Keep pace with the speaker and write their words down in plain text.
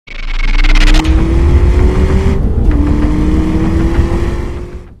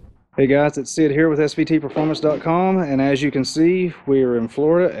Hey guys, it's Sid here with svtperformance.com, and as you can see, we are in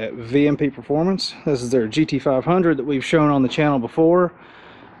Florida at VMP Performance. This is their GT500 that we've shown on the channel before.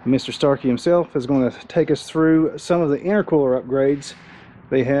 Mr. Starkey himself is going to take us through some of the intercooler upgrades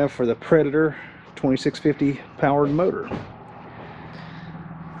they have for the Predator 2650 powered motor.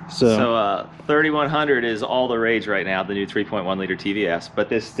 So 3100 is all the rage right now, the new 3.1 liter TVS, but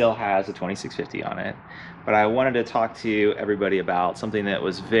this still has a 2650 on it. But I wanted to talk to everybody about something that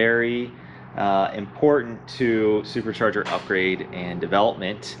was very important to Supercharger upgrade and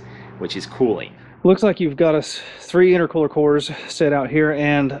development, which is cooling. Looks like you've got us 3 intercooler cores set out here,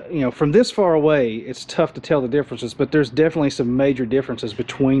 and from this far away it's tough to tell the differences, but there's definitely some major differences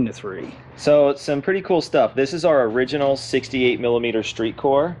between the 3. So some pretty cool stuff. This is our original 68mm street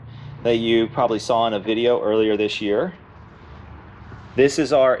core that you probably saw in a video earlier this year. This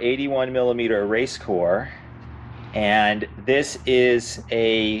is our 81mm race core, and this is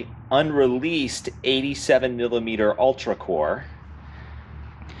a unreleased 87mm ultra core.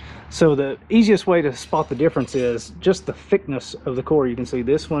 So the easiest way to spot the difference is just the thickness of the core. You can see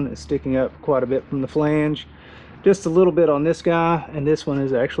this one is sticking up quite a bit from the flange, just a little bit on this guy, and this one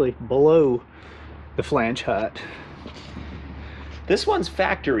is actually below the flange height. This one's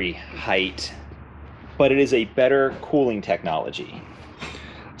factory height, but it is a better cooling technology.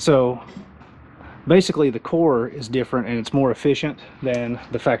 So basically the core is different and it's more efficient than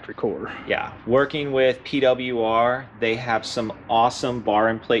the factory core. Yeah, working with PWR, they have some awesome bar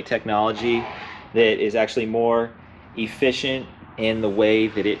and plate technology that is actually more efficient in the way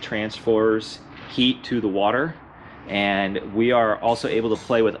that it transfers heat to the water. And we are also able to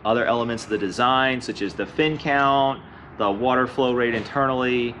play with other elements of the design, such as the fin count, the water flow rate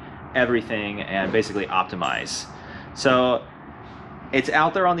internally, everything, and basically optimize. So it's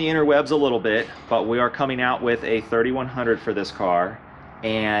out there on the interwebs a little bit, but we are coming out with a 3100 for this car,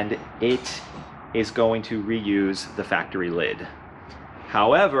 and it is going to reuse the factory lid.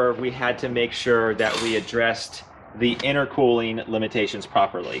 However, we had to make sure that we addressed the intercooling limitations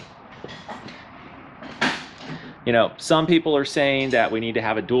properly. Some people are saying that we need to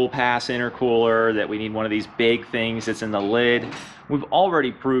have a dual pass intercooler, that we need one of these big things that's in the lid. We've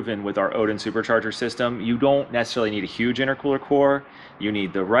already proven with our Odin Supercharger system, you don't necessarily need a huge intercooler core. You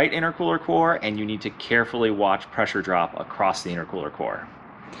need the right intercooler core, and you need to carefully watch pressure drop across the intercooler core.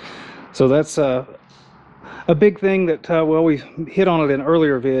 So that's a big thing that, well, we hit on it in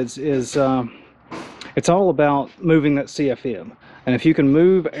earlier vids, is it's all about moving that CFM. And if you can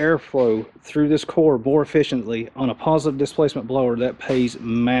move airflow through this core more efficiently on a positive displacement blower, that pays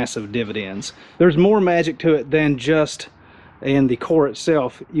massive dividends. There's more magic to it than just in the core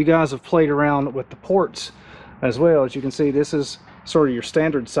itself. You guys have played around with the ports as well. As you can see, this is sort of your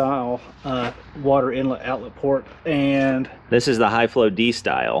standard style water inlet outlet port, and this is the high flow D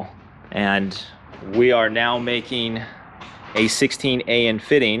style, and we are now making a 16 AN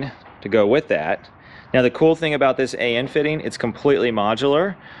fitting to go with that. Now the cool thing about this AN fitting, it's completely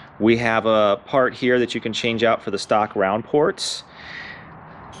modular. We have a part here that you can change out for the stock round ports.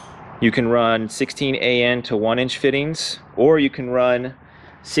 You can run 16 AN to 1-inch fittings, or you can run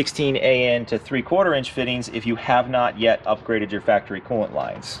 16 AN to 3/4 inch fittings if you have not yet upgraded your factory coolant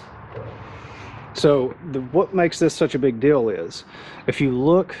lines. So what makes this such a big deal is, if you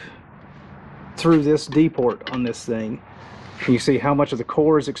look through this D port on this thing, you see how much of the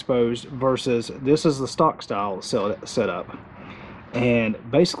core is exposed versus this is the stock style setup. And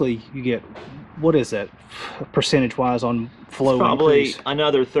basically you get, what is that percentage wise on flow? It's probably increase?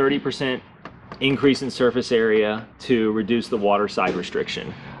 Another 30% increase in surface area to reduce the water side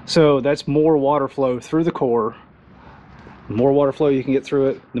restriction. So that's more water flow through the core. The more water flow you can get through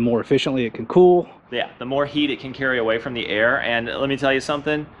it, the more efficiently it can cool. Yeah, the more heat it can carry away from the air. And let me tell you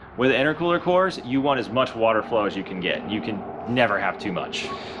something, with intercooler cores, you want as much water flow as you can get. You can never have too much.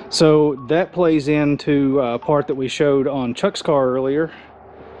 So that plays into a part that we showed on Chuck's car earlier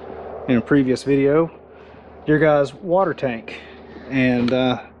in a previous video, your guys' water tank. And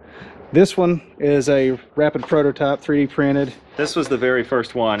this one is a rapid prototype, 3D printed. This was the very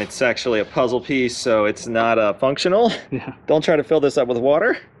first one. It's actually a puzzle piece, so it's not functional. Yeah. Don't try to fill this up with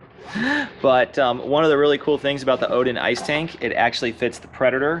water. But one of the really cool things about the Odin ice tank, it actually fits the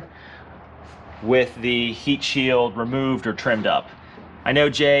Predator with the heat shield removed or trimmed up. I know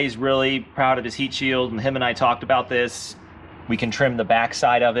Jay's really proud of his heat shield, and him and I talked about this. We can trim the back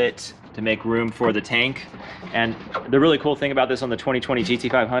side of it to make room for the tank. And the really cool thing about this on the 2020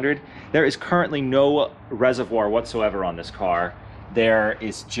 GT500, there is currently no reservoir whatsoever on this car. There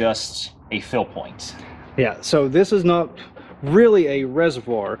is just a fill point. Yeah, so this is not really a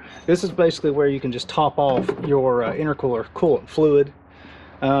reservoir. This is basically where you can just top off your intercooler coolant fluid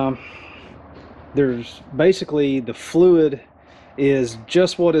There's basically the fluid is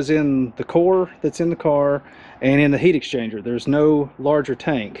just what is in the core that's in the car and in the heat exchanger. There's no larger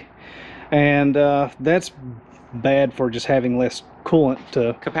tank, and that's bad for just having less coolant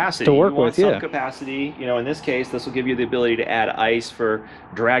to work with. Some capacity. You know, in this case, this will give you the ability to add ice for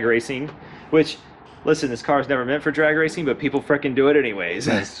drag racing, which, listen, this car is never meant for drag racing, but people frickin' do it anyways.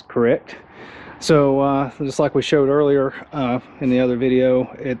 That's correct. So just like we showed earlier in the other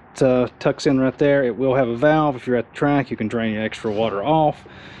video, it tucks in right there. It will have a valve. If you're at the track, you can drain your extra water off.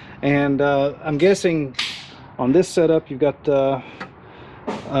 And I'm guessing on this setup, you've got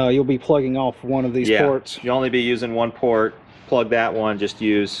you'll be plugging off one of these ports. You'll only be using one port. Plug that one. Just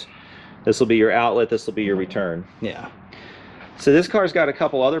use, this will be your outlet, this will be your return. Yeah. So this car's got a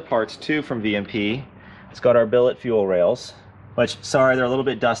couple other parts too from VMP. It's got our billet fuel rails, which, sorry, they're a little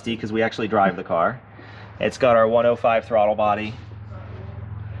bit dusty because we actually drive the car. It's got our 105 throttle body.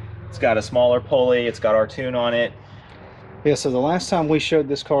 It's got a smaller pulley. It's got our tune on it. Yeah, so the last time we showed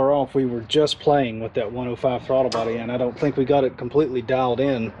this car off, we were just playing with that 105 throttle body, and I don't think we got it completely dialed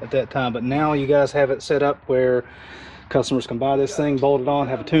in at that time. But now you guys have it set up where customers can buy this thing, bolt it on,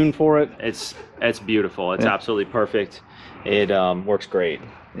 have a tune for it. It's beautiful. It's absolutely perfect. It works great.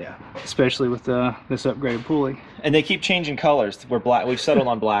 Yeah, especially with this upgraded pulley. And they keep changing colors. We're black. We've settled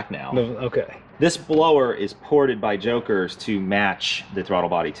on black now. Okay. This blower is ported by Jokers to match the throttle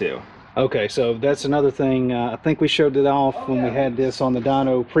body too. Okay, so that's another thing. I think we showed it off when we had this on the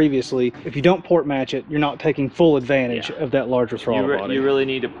dyno previously. If you don't port match it, you're not taking full advantage of that larger throttle body. You really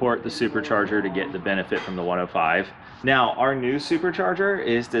need to port the Supercharger to get the benefit from the 105. Now, our new Supercharger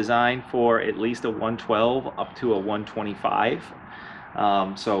is designed for at least a 112 up to a 125.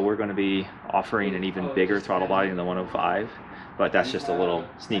 So we're going to be offering an even bigger throttle body than the 105. But that's just a little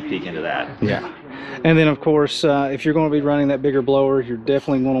sneak peek into that. Yeah. And then, of course, if you're going to be running that bigger blower, you're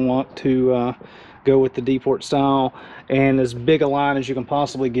definitely going to want to go with the D-port style and as big a line as you can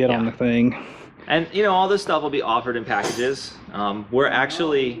possibly get on the thing. And, you know, all this stuff will be offered in packages. We're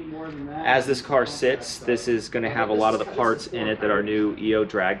actually, as this car sits, this is going to have a lot of the parts in it that our new EO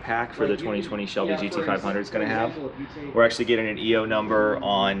drag pack for the 2020 Shelby GT500 is going to have. We're actually getting an EO number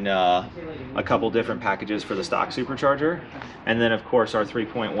on a couple different packages for the stock Supercharger. And then, of course, our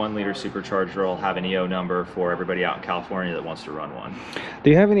 3.1 liter Supercharger will have an EO number for everybody out in California that wants to run one. Do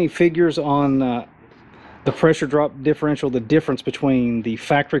you have any figures on the pressure drop differential, the difference between the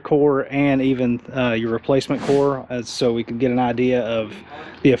factory core and even your replacement core, so we can get an idea of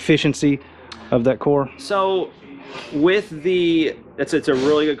the efficiency of that core? So with the, it's a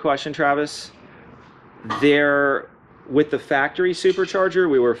really good question, Travis. With the factory Supercharger,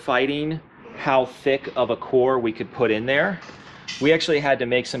 we were fighting how thick of a core we could put in there. We actually had to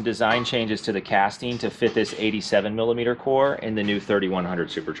make some design changes to the casting to fit this 87 millimeter core in the new 3100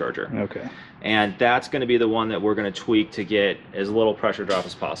 Supercharger. Okay. And that's going to be the one that we're going to tweak to get as little pressure drop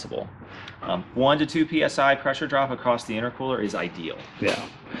as possible. 1 to 2 psi pressure drop across the intercooler is ideal. Yeah.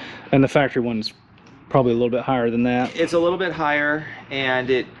 And the factory one's probably a little bit higher than that. It's a little bit higher, and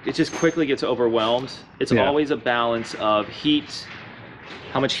it just quickly gets overwhelmed. It's always a balance of heat,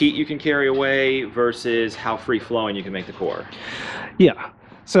 how much heat you can carry away versus how free flowing you can make the core. Yeah,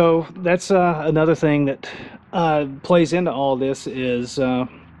 so that's another thing that plays into all this is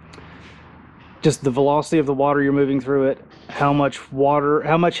just the velocity of the water you're moving through it, how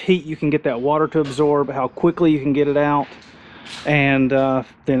much heat you can get that water to absorb, how quickly you can get it out, and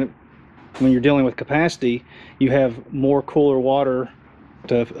then when you're dealing with capacity, you have more cooler water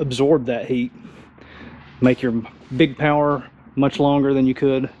to absorb that heat, make your big power much longer than you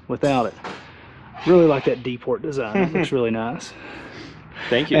could without it. Really like that D-port design. It looks really nice.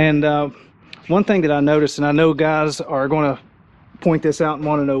 Thank you. And one thing that I noticed, and I know guys are going to point this out and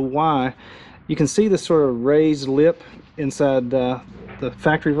want to know why, you can see this sort of raised lip inside the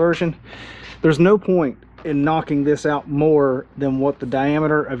factory version. There's no point in knocking this out more than what the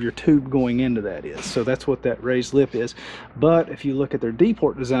diameter of your tube going into that is. So that's what that raised lip is. But if you look at their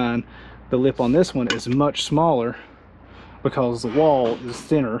D-port design, the lip on this one is much smaller because the wall is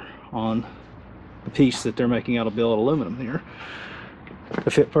thinner on the piece that they're making out of billet aluminum here to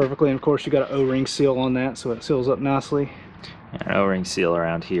fit perfectly. And of course you got an O-ring seal on that, so it seals up nicely. An O-ring seal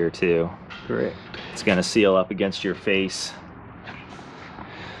around here too. Correct. It's going to seal up against your face.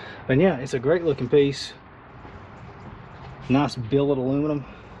 And yeah, it's a great looking piece. Nice billet aluminum.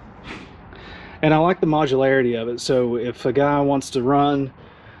 And I like the modularity of it, so if a guy wants to run,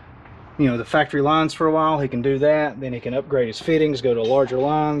 you know, the factory lines for a while, he can do that. Then he can upgrade his fittings, go to larger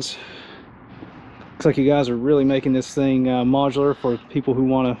lines. Looks like you guys are really making this thing modular for people who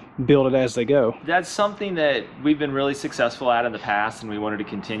want to build it as they go. That's something that we've been really successful at in the past, and we wanted to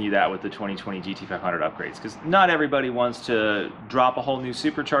continue that with the 2020 GT500 upgrades, because not everybody wants to drop a whole new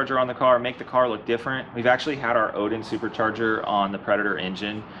supercharger on the car, make the car look different. We've actually had our Odin supercharger on the Predator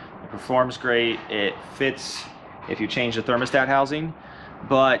engine. It performs great. It fits if you change the thermostat housing,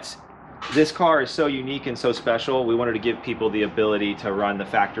 but this car is so unique and so special. We wanted to give people the ability to run the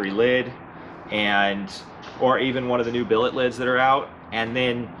factory lid, or even one of the new billet lids that are out, and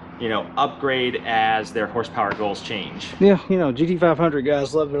then, you know, upgrade as their horsepower goals change. Yeah, you know, GT500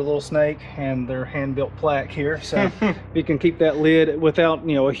 guys love their little snake and their hand-built plaque here. So if you can keep that lid without,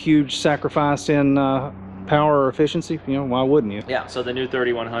 you know, a huge sacrifice in power or efficiency, you know, why wouldn't you? Yeah, so the new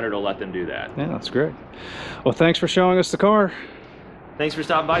 3100 will let them do that. Yeah, that's great. Well, thanks for showing us the car. Thanks for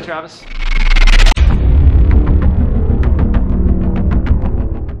stopping by, Travis.